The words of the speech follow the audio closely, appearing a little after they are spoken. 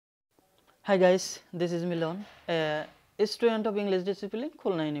Hi guys, this is Milon, a student of English discipline,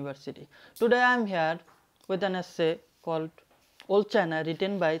 Khulna University. Today I am here with an essay called Old China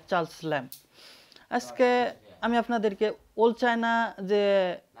written by Charles Lamb. আজকে আমি আপনাদেরকে old China যে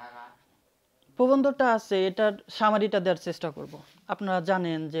প্রবন্ধটা আছে এটার সামারিটা দেওয়ার চেষ্টা করব। আপনারা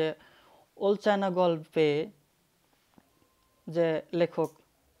জানেন যে ওল্ড চায়না গল্পে যে লেখক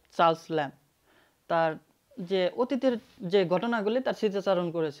চার্লস ল্যাম্ব তার যে অতীতের যে ঘটনাগুলি তার স্মৃতিচারণ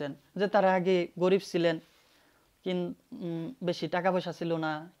করেছেন, যে তারা আগে গরিব ছিলেন, বেশি টাকা পয়সা ছিল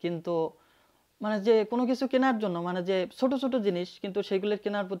না, কিন্তু মানে যে কোনো কিছু কেনার জন্য মানে যে ছোট ছোট জিনিস কিন্তু সেগুলোর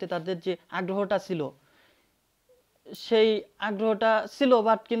কেনার প্রতি তাদের যে আগ্রহটা ছিল, সেই আগ্রহটা ছিল,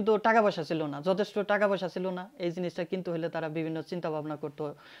 বাট কিন্তু টাকা পয়সা ছিল না, যথেষ্ট টাকা পয়সা ছিল না। এই জিনিসটা কিন্তু হলে তারা বিভিন্ন চিন্তা ভাবনা করতো,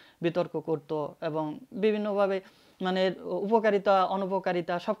 বিতর্ক করতো এবং বিভিন্নভাবে মানে উপকারিতা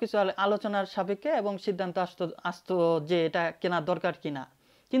অনুপকারিতা সবকিছু আলোচনার সাপেক্ষে এবং সিদ্ধান্ত আসতো যে এটা কেনার দরকার কিনা।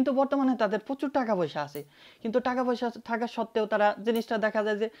 কিন্তু বর্তমানে তাদের প্রচুর টাকা পয়সা আছে, কিন্তু টাকা পয়সা থাকা সত্ত্বেও তারা জিনিসটা দেখা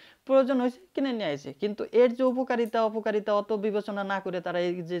যায় যে প্রয়োজন হয়েছে কিনে নিয়ে আসে, কিন্তু এর যে উপকারিতা অপকারিতা অত বিবেচনা না করে তারা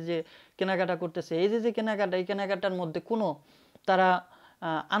এই যে যে কেনাকাটা করতেছে, এই যে যে কেনাকাটা, এই কেনাকাটার মধ্যে কোনো তারা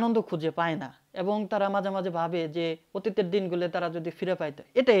আনন্দ খুঁজে পায় না এবং তারা মাঝে মাঝে ভাবে যে অতীতের দিনগুলো তারা যদি ফিরে পাইতো,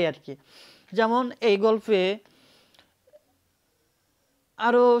 এটাই আর কি। যেমন এই গল্পে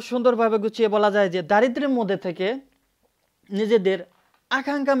আরো সুন্দরভাবে গুছিয়ে বলা যায় যে দারিদ্র্যের মধ্যে থেকে নিজেদের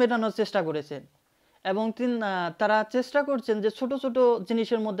আকাঙ্ক্ষা মেটানোর চেষ্টা করেছেন এবং তারা চেষ্টা করছেন যে ছোট ছোট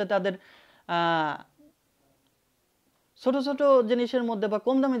জিনিসের মধ্যে তাদের ছোট ছোট জিনিসের মধ্যে বা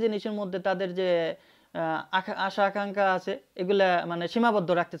কম দামি জিনিসের মধ্যে তাদের যে আশা আকাঙ্ক্ষা আছে এগুলা মানে সীমাবদ্ধ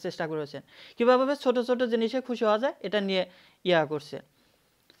রাখতে চেষ্টা করেছেন। কিভাবে ছোট ছোট জিনিসে খুশি হওয়া যায় এটা নিয়ে করছে।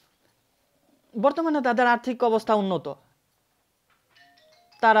 বর্তমানে তাদের আর্থিক অবস্থা উন্নত,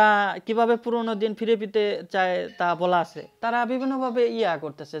 তারা কিভাবে পুরোনো দিন ফিরে পেতে চায় তা বলা আছে। তারা বিভিন্নভাবে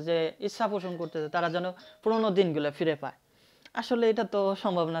করতেছে, যে ইচ্ছা পোষণ করতেছে তারা যেন পুরোনো দিনগুলো ফিরে পায়। আসলে এটা তো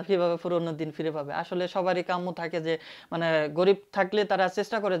সম্ভব না, কিভাবে পুরোনো দিন ফিরে পাবে। আসলে সবারই কাম্য থাকে যে মানে গরিব থাকলে তারা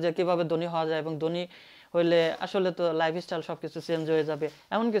চেষ্টা করে যে কিভাবে ধনী হওয়া যায়, এবং ধনী হইলে আসলে তো লাইফস্টাইল সবকিছু চেঞ্জ হয়ে যাবে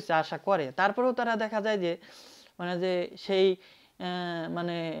এমন কিছু আশা করে। তারপরেও তারা দেখা যায় যে মানে যে সেই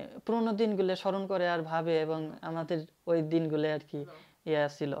মানে পুরোনো দিনগুলো স্মরণ করে আর ভাবে, এবং আমাদের ওই দিনগুলো আর কি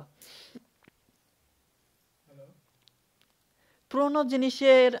ছিল। পুরোনো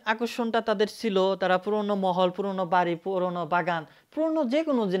জিনিসের আকর্ষণটা তাদের ছিল, তারা পুরোনো মহল, পুরোনো বাড়ি, পুরোনো বাগান, পুরোনো যে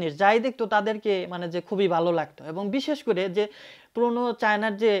কোনো জিনিস যাই দেখতো তাদেরকে মানে যে খুবই ভালো লাগতো। এবং বিশেষ করে যে পুরোনো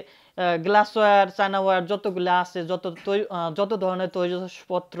চায়নার যে গ্লাসওয়্যার, চায়নাওয়্যার যতগুলো আছে, যত ধরনের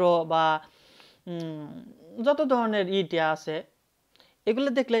তৈজসপত্র বা যত ধরনের আছে, এগুলো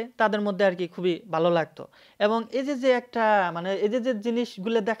দেখলে তাদের মধ্যে আর কি খুবই ভালো লাগতো। এবং এই যে যে একটা মানে এই যে যে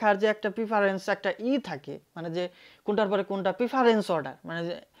জিনিসগুলো দেখার যে একটা প্রিফারেন্স, একটা থাকে, মানে যে কোনটার পরে কোনটা প্রিফারেন্স অর্ডার, মানে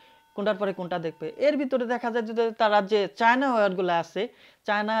যে কোনটার পরে কোনটা দেখবে। এর ভিতরে দেখা যায় যে তারা যে চায়না ওয়্যারগুলো আছে,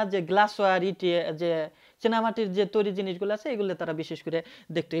 চায়না যে গ্লাস ওয়্যার, যে চীনামাটির যে তৈরি জিনিসগুলো আছে, এগুলো তারা বিশেষ করে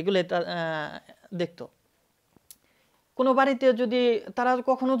দেখতো, এগুলো দেখতো। কোনো বাড়িতে যদি তারা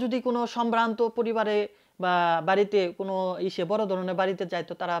কখনো যদি কোনো সম্ভ্রান্ত পরিবারে বা বাড়িতে কোনো বড় ধরনের বাড়িতে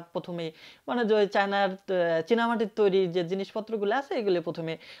যাইতো, তারা প্রথমে মানে যে চায়নার চীনামাটির তৈরি যে জিনিসপত্রগুলো আছে এগুলো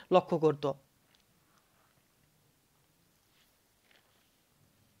প্রথমে লক্ষ্য করতো।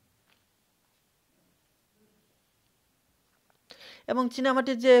 এবং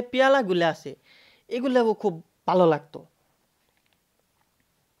চীনামাটির যে পেয়ালাগুলো আছে এগুলোও খুব ভালো লাগতো।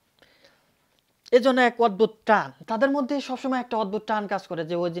 এজন্য এক অদ্ভুত টান তাদের মধ্যে সবসময়, একটা অদ্ভুত টান কাজ করে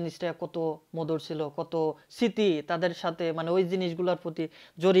যে ওই জিনিসটা কত মধুর ছিল, কত স্মৃতি তাদের সাথে মানে ওই জিনিসগুলোর প্রতি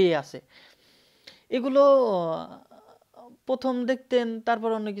জড়িয়ে আছে। এগুলো প্রথম দেখতেন, তারপর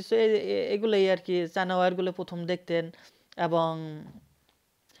অন্য কিছু এগুলোই আর কি চায়না ওয়্যারগুলো প্রথম দেখতেন। এবং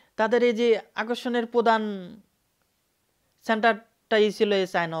তাদের এই যে আকর্ষণের প্রধান সেন্টারটাই ছিল এই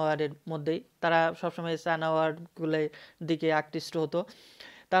চায়না ওয়্যারের মধ্যেই, তারা সবসময় চায়না ওয়্যারগুলোর দিকে আকৃষ্ট হতো।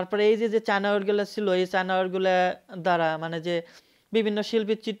 তারপরে এই যে যে চায়না ওয়্যারগুলো ছিল, এই চায়না ওয়্যারগুলো দ্বারা মানে যে বিভিন্ন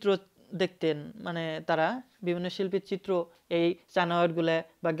শিল্পীর চিত্র দেখতেন, মানে তারা বিভিন্ন শিল্পীর চিত্র এই চায়না ওয়্যারগুলো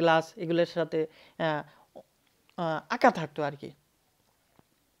বা গ্লাস এগুলোর সাথে আঁকা থাকতো আর কি।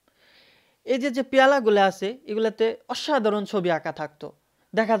 এই যে যে পেয়ালাগুলো আছে এগুলাতে অসাধারণ ছবি আঁকা থাকতো।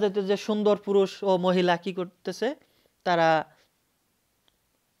 দেখা যেত যে সুন্দর পুরুষ ও মহিলা কি করতেছে, তারা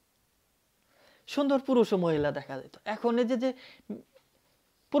সুন্দর পুরুষ ও মহিলা দেখা যেত। এখন এই যে যে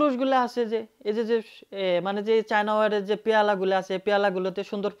পুরুষগুলো আছে, যে এই যে যে মানে যে চায়না ওয়্যারের যে পেয়ালাগুলো আছে, পেয়ালাগুলোতে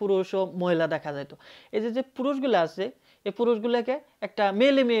সুন্দর পুরুষ ও মহিলা দেখা যেত। এই যে যে পুরুষগুলো আছে, এই পুরুষগুলোকে একটা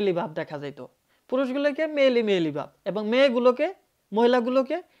মেয়েলি মেয়েলি ভাব দেখা যেত, পুরুষগুলোকে মেয়েলি মেয়েলি ভাব, এবং মেয়েগুলোকে,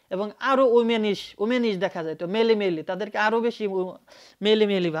 মহিলাগুলোকে এবং আরো ওমেনিশ দেখা যেত, মেলি মেলি, তাদেরকে আরো বেশি মেলি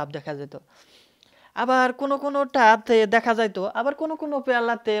মেলি ভাব দেখা যেত। আবার কোনোটাতে দেখা যাইতো, আবার কোনো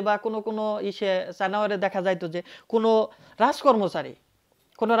পেয়ালাতে বা কোনো সানাওয়ারে দেখা যাইতো যে কোনো রাজকর্মচারী,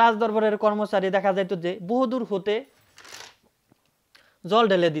 কোনো রাজদরবারের কর্মচারী দেখা যাইতো যে বহুদূর হতে জল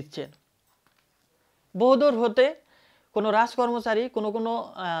ঢেলে দিচ্ছেন। বহুদূর হতে কোনো রাজকর্মচারী,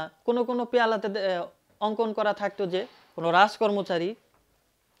 কোনো পেয়ালাতে অঙ্কন করা থাকতো যে কোনো রাজকর্মচারী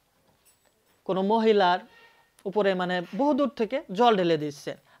কোনো মহিলার উপরে মানে বহুদূর থেকে জল ঢেলে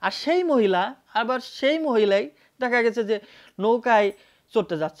দিচ্ছে। আর সেই মহিলাই দেখা গেছে যে নৌকায়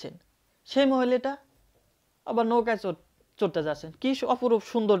চড়তে যাচ্ছেন, সেই মহিলাটা আবার নৌকায় চড়তে যাচ্ছেন। কি অপরূপ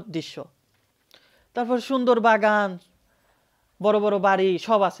সুন্দর দৃশ্য। তারপর সুন্দর বাগান, বড় বড় বাড়ি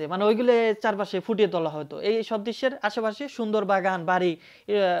সব আছে, মানে ওইগুলো চারপাশে ফুটিয়ে তোলা হতো। এই সব দৃশ্যের আশেপাশে সুন্দর বাগান, বাড়ি,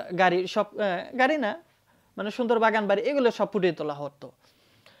 গাড়ি, সব গাড়ি না, মানে সুন্দর বাগান, বাড়ি, এগুলো সব ফুটিয়ে তোলা হতো।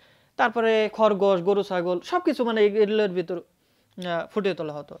 তারপরে খরগোশ, গরু, ছাগল সবকিছু মানে এগুলোর ভিতর ফুটিয়ে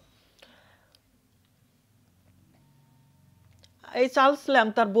তোলা হতো। এই চার্লস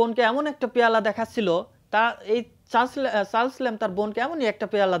ল্যাম্ব তার বোনকে এমন একটা পেয়ালা দেখাচ্ছিল, চার্লস ল্যাম্ব তার বোনকে এমনই একটা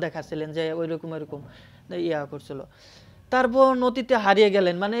পেয়ালা দেখাচ্ছিলেন যে ওইরকম ইয়া করছিল। তার বোন অতীতে হারিয়ে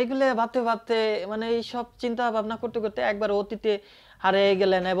গেলেন, মানে এগুলো ভাবতে ভাবতে, মানে এই সব চিন্তা ভাবনা করতে করতে একবার অতীতে হারিয়ে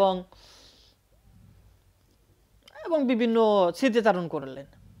গেলেন এবং বিভিন্ন স্মৃতিচারণ করলেন।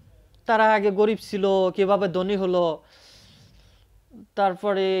 তারা আগে গরিব ছিল, কিভাবে ধনী হলো,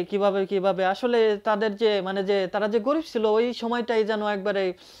 তারপরে কিভাবে আসলে তাদের যে মানে যে তারা যে গরিব ছিল ওই সময়টাই যেন একবারে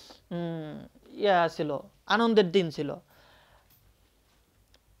ইয়া ছিল, আনন্দের দিন ছিল।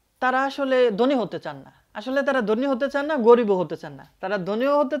 তারা আসলে ধনী হতে চান না, তারা ধনী হতে চান না, গরিবও হতে চান না, তারা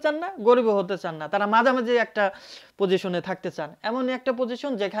ধনীও হতে চান না, গরিবও হতে চান না, তারা মাঝামাঝি একটা পজিশনে থাকতে চান। এমনই একটা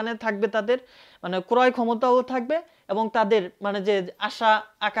পজিশন যেখানে থাকবে তাদের মানে ক্রয় ক্ষমতাও থাকবে এবং তাদের মানে যে আশা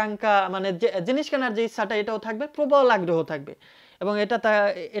আকাঙ্ক্ষা, মানে যে জিনিস কেনার যে ইচ্ছাটা এটাও থাকবে, প্রবল আগ্রহ থাকবে এবং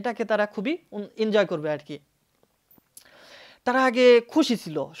এটাকে তারা খুবই এনজয় করবে আর কি। তারা আগে খুশি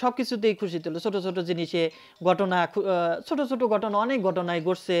ছিল, সবকিছুতেই খুশি ছিল, ছোট ছোট জিনিসে ঘটনা, ছোট ঘটনা, অনেক ঘটনায়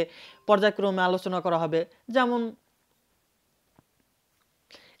ঘটছে, পর্যায়ক্রমে আলোচনা করা হবে। যেমন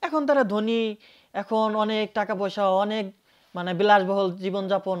এখন তারা ধনী, এখন অনেক টাকা পয়সা, অনেক মানে বিলাসবহুল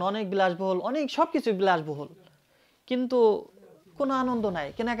জীবনযাপন, অনেক বিলাসবহুল, অনেক সবকিছু বিলাসবহুল, কিন্তু কোনো আনন্দ নাই,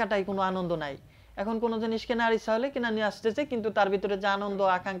 কেনাকাটায় কোনো আনন্দ নাই। এখন কোনো জিনিস কেনার ইচ্ছা হলে কিনা নিয়ে আসতেছে, কিন্তু তার ভিতরে যে আনন্দ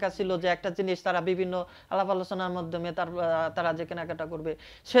আকাঙ্ক্ষা ছিল যে একটা জিনিস তারা বিভিন্ন আলাপ আলোচনার মাধ্যমে তারা যে কেনাকাটা করবে,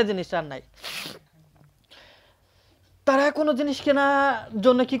 সে জিনিসটা আর নাই। তারা কোনো জিনিস কেনার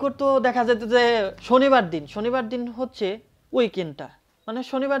জন্য কি করতো, দেখা যেত যে শনিবার দিন হচ্ছে উইকেন্ডটা, মানে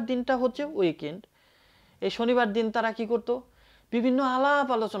শনিবার দিনটা হচ্ছে উইকেন্ড। এই শনিবার দিন তারা কি করতো, বিভিন্ন আলাপ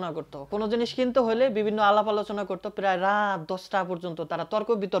আলোচনা করতো। কোনো জিনিস কিনতে হলে বিভিন্ন আলাপ আলোচনা করতো, প্রায় রাত 10টা পর্যন্ত তারা তর্ক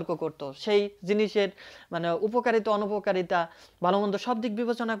বিতর্ক করতো সেই জিনিসের মানে উপকারিতা অনুপকারিতা, ভালো মন্দ সব দিক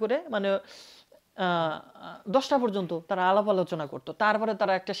বিবেচনা করে, মানে 10টা পর্যন্ত তারা আলাপ আলোচনা করতো। তারপরে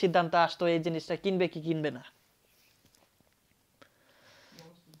তারা একটা সিদ্ধান্ত আসতো এই জিনিসটা কিনবে কি কিনবে না।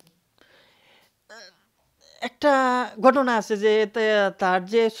 একটা ঘটনা আছে যে তার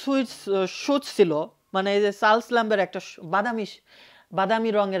যে শুজ ছিল, মানে এই যে চার্লস ল্যাম্বের একটা বাদামি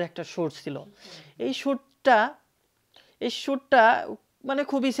রঙের একটা শুট ছিল। এই শুটটা মানে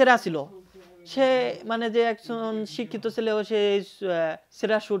খুবই সেরা ছিল। সে মানে যে একজন শিক্ষিত ছেলেও সে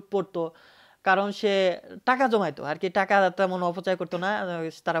সেরা শুট পরতো, কারণ সে টাকা জমাইতো আর কি, টাকা তেমন অপচয় করতো না।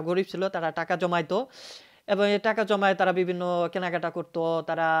 তারা গরিব ছিল, তারা টাকা জমাইতো এবং এই টাকা জমায় তারা বিভিন্ন কেনাকাটা করতো।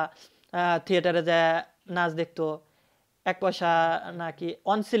 তারা থিয়েটারে যায় নাচ দেখতো, 1 পয়সা নাকি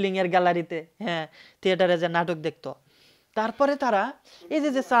অনসিলিং এর গ্যালারিতে, হ্যাঁ, থিয়েটারে যে নাটক দেখতো। তারপরে তারা এই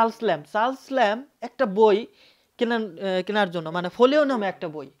যে চার্লস ল্যাম্ব একটা বই কেনার জন্য, মানে ফোলিও নামে একটা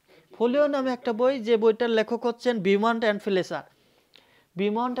বই, যে বইটার লেখক হচ্ছেন বিমন্ট অ্যান্ড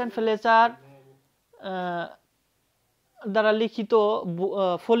ফ্লেচার দ্বারা লিখিত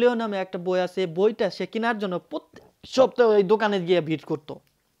ফোলিও নামে একটা বই আছে। বইটা সে কেনার জন্য প্রত্যেক সপ্তাহে ওই দোকানে গিয়ে ভিড় করতো।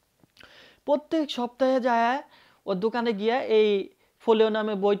 প্রত্যেক সপ্তাহে যায় ওর দোকানে গিয়ে এই ফোলিও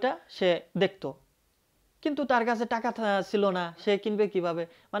নামে বইটা সে দেখতো, কিন্তু তার কাছে টাকা ছিল না, সে কিনবে কিভাবে,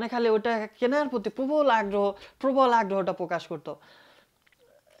 মানে খালি ওটা কেনার প্রতি প্রবল আগ্রহটা প্রকাশ করতো।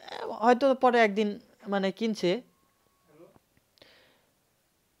 হয়তো পরে একদিন মানে কিনছে।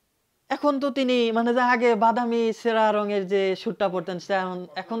 এখন তো তিনি মানে যে আগে বাদামি সেরা রঙের যে স্যুটটা পরতেন,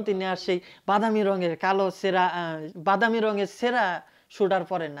 এখন তিনি আর সেই বাদামি রঙের বাদামি রঙের সেরা স্যুট আর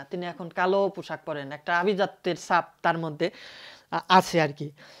পরেন না, তিনি এখন কালো পোশাক পরেন, একটা আভিজাত্যের ছাপ তার মধ্যে। আছে আর কি।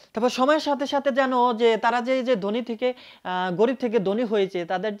 তারপর সময়ের সাথে সাথে যেন যে তারা যে ধনী থেকে গরিব থেকে ধনী হয়েছে,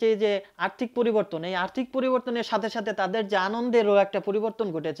 তাদের যে আর্থিক পরিবর্তন, এই আর্থিক পরিবর্তনের সাথে সাথে তাদের যে আনন্দেরও একটা পরিবর্তন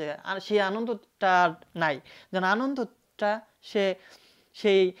ঘটেছে, আর সেই আনন্দটা আর নাই। যেন আনন্দটা সে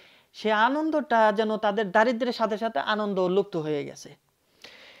সেই সেই আনন্দটা যেন তাদের দারিদ্র্যের সাথে সাথে আনন্দ লুপ্ত হয়ে গেছে।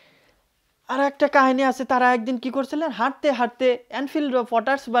 আর একটা কাহিনী আছে, তারা একদিন কি করছিলেন, হাঁটতে হাঁটতে অ্যানফিল্ড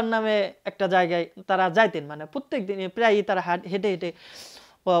পটার্সবার নামে একটা জায়গায় তারা যাইতেন, মানে প্রত্যেক দিন প্রায়ই তারা হেঁটে হেঁটে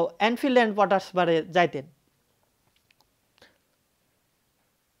অ্যানফিল্ড অ্যান্ড পটার্সবারে যাইতেন।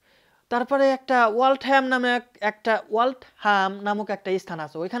 তারপরে একটা ওয়াল্টহাম নামক একটা স্থান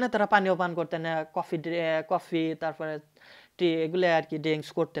আছে, ওইখানে তারা পানীয় পান করতেন, কফি তারপরে টি এগুলো আর কি ড্রিঙ্কস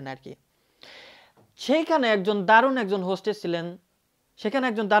করতেন আর কি। সেইখানে একজন দারুণ একজন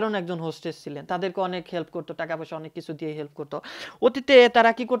হোস্টেস ছিলেন, তাদেরকে অনেক হেল্প করতো, টাকা পয়সা অনেক কিছু দিয়ে হেল্প করতো। অতীতে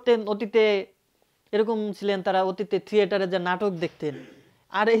তারা কি করতেন, অতীতে এরকম ছিলেন, তারা অতীতে থিয়েটারে যে নাটক দেখতেন,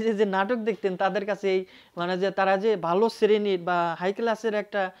 আর এই যে নাটক দেখতেন তাদের কাছে এই মানে যে তারা যে ভালো শ্রেণীর বা হাই ক্লাসের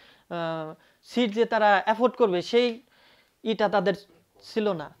একটা সিট যে তারা অ্যাফোর্ড করবে, সেই ইটা তাদের ছিল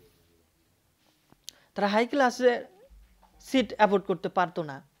না। তারা হাই ক্লাসের সিট অ্যাফোর্ড করতে পারতো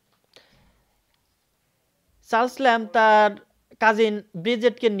না। চার্লস ল্যাম্ব তার কাজিন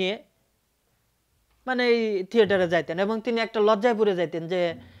ব্রিজেটকে নিয়ে মানে এই থিয়েটারে যাইতেন, এবং তিনি একটা লজ্জায় পড়ে যাইতেন যে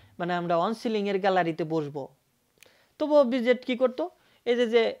মানে আমরা অন সিলিং এর গ্যালারিতে বসবো। তবুও ব্রিজেট কি করতো, এই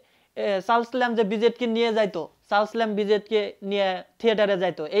যে চার্লস ল্যাম্ব যে ব্রিজেটকে নিয়ে যাইতো, চার্লস ল্যাম্ব ব্রিজেটকে নিয়ে থিয়েটারে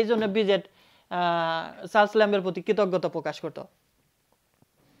যাইতো, এই জন্য ব্রিজেট চার্লস ল্যাম্বের প্রতি কৃতজ্ঞতা প্রকাশ করতো।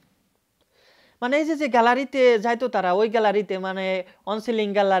 মানে এই যে গ্যালারিতে যাইতো তারা, ওই গ্যালারিতে মানে অনসিলিং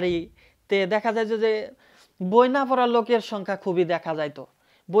গ্যালারিতে দেখা যায় যে বই না পড়ার লোকের সংখ্যা খুবই দেখা যাইতো।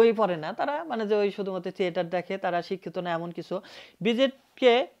 বই পড়ে না তারা, মানে যে ওই শুধুমাত্র থিয়েটার দেখে, তারা শিক্ষিত না এমন কিছু।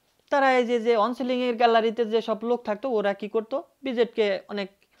 বিজেটকে তারা এই যে অনসিলিং এর গ্যালারিতে যে সব লোক থাকতো, ওরা কি করতো, বিজেটকে অনেক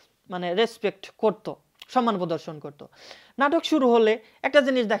মানে রেসপেক্ট করতো, সম্মান প্রদর্শন করতো। নাটক শুরু হলে একটা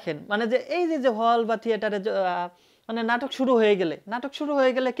জিনিস দেখেন, মানে যে এই যে হল বা থিয়েটারে মানে নাটক শুরু হয়ে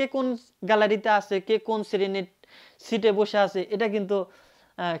গেলে কে কোন গ্যালারিতে আছে, কে কোন শ্রেণীর সিটে বসে আছে, এটা কিন্তু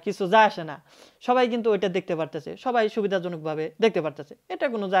কিছু যায় আসে না। সবাই কিন্তু ওইটা দেখতে পারতেছে, সবাই সুবিধাজনকভাবে দেখতে পারতেছে, এটা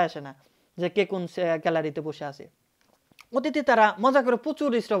কোনো যায় আসে না যে কে কোন গ্যালারিতে বসে আছে। অতীতে তারা মজা করে প্রচুর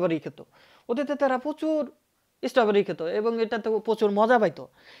স্ট্রবেরি খেত, এবং এটাতে প্রচুর মজা পাইতো।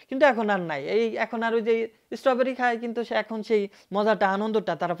 কিন্তু এখন আর নাই, এখন আর ওই যে স্ট্রবেরি খায়, কিন্তু এখন সেই মজাটা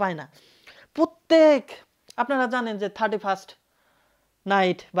আনন্দটা তারা পায় না। আপনারা জানেন যে 31st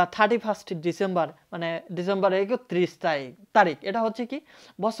নাইট বা 31st ডিসেম্বর, মানে ডিসেম্বরের 31 তারিখ, এটা হচ্ছে কি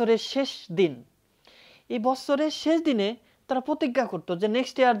বছরের শেষ দিন। এই বছরের শেষ দিনে তারা প্রতিজ্ঞা করতো যে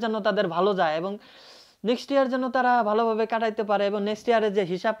নেক্সট ইয়ার যেন তাদের ভালো যায়, এবং নেক্সট ইয়ার যেন তারা ভালোভাবে কাটাইতে পারে, এবং নেক্সট ইয়ারে যে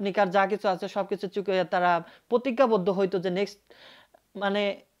হিসাব নিকার যা কিছু আছে সবকিছু চুকিয়ে তারা প্রতিজ্ঞাবদ্ধ হইতো যে নেক্সট মানে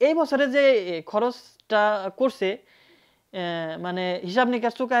এই বছরে যে খরচটা করছে, মানে হিসাব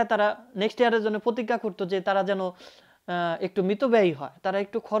নিকাশ চুকায় তারা নেক্সট ইয়ারের জন্য প্রতিজ্ঞা করতো যে তারা যেন একটু মিতব্যয়ী হয়, তারা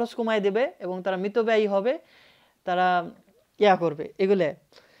একটু খরচ কমাই দেবে এবং তারা মিতব্যয়ী হবে, তারা করবে এগুলো।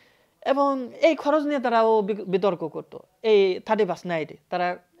 এবং এই খরচ নিয়ে তারাও বিতর্ক করতো। এই 31st নাইটে তারা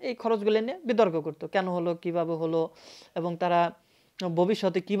এই খরচগুলো নিয়ে বিতর্ক করতো, কেন হলো, কিভাবে হলো, এবং তারা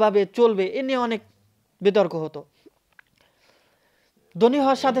ভবিষ্যতে কিভাবে চলবে, এ নিয়ে অনেক বিতর্ক হতো। ধনী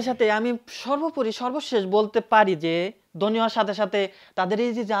হওয়ার সাথে সাথে আমি সর্বশেষ বলতে পারি যে ধনী হওয়ার সাথে সাথে তাদের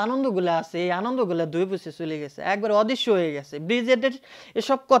এই যে আনন্দগুলো আছে, এই আনন্দগুলো দুই পয়সে চলে গেছে, একবার অদৃশ্য হয়ে গেছে। ব্রিজেটের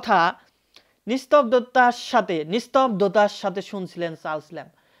এসব কথা নিস্তব্ধতার সাথে শুনছিলেন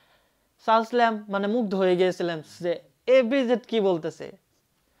চার্লস ল্যাম্ব মানে মুগ্ধ হয়ে গিয়েছিলেন যে এই ব্রিজেট কি বলতেছে।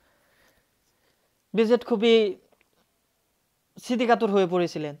 ব্রিজেট খুবই স্মৃতিকাতর হয়ে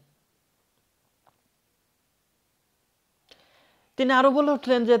পড়েছিলেন। তিনি আরো বলে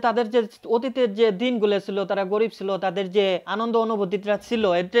উঠলেন যে তাদের যে অতীতের যে দিনগুলো ছিল, তারা গরিব ছিল, তাদের যে আনন্দ অনুভূতিটা ছিল,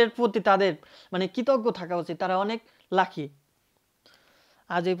 এটার প্রতি তাদের মানে কৃতজ্ঞ থাকা উচিত, তারা অনেক লাকি।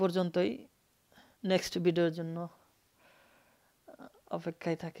 আজ এই পর্যন্তই, নেক্সট ভিডিওর জন্য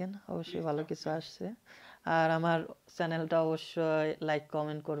অপেক্ষায় থাকেন, অবশ্যই ভালো কিছু আসছে। আর আমার চ্যানেলটা অবশ্যই লাইক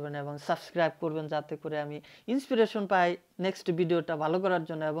কমেন্ট করবেন এবং সাবস্ক্রাইব করবেন, যাতে করে আমি ইন্সপিরেশন পাই নেক্সট ভিডিওটা ভালো করার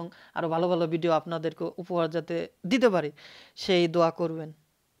জন্য, এবং আরো ভালো ভালো ভিডিও আপনাদেরকে উপহার যাতে দিতে পারি, সেই দোয়া করবেন।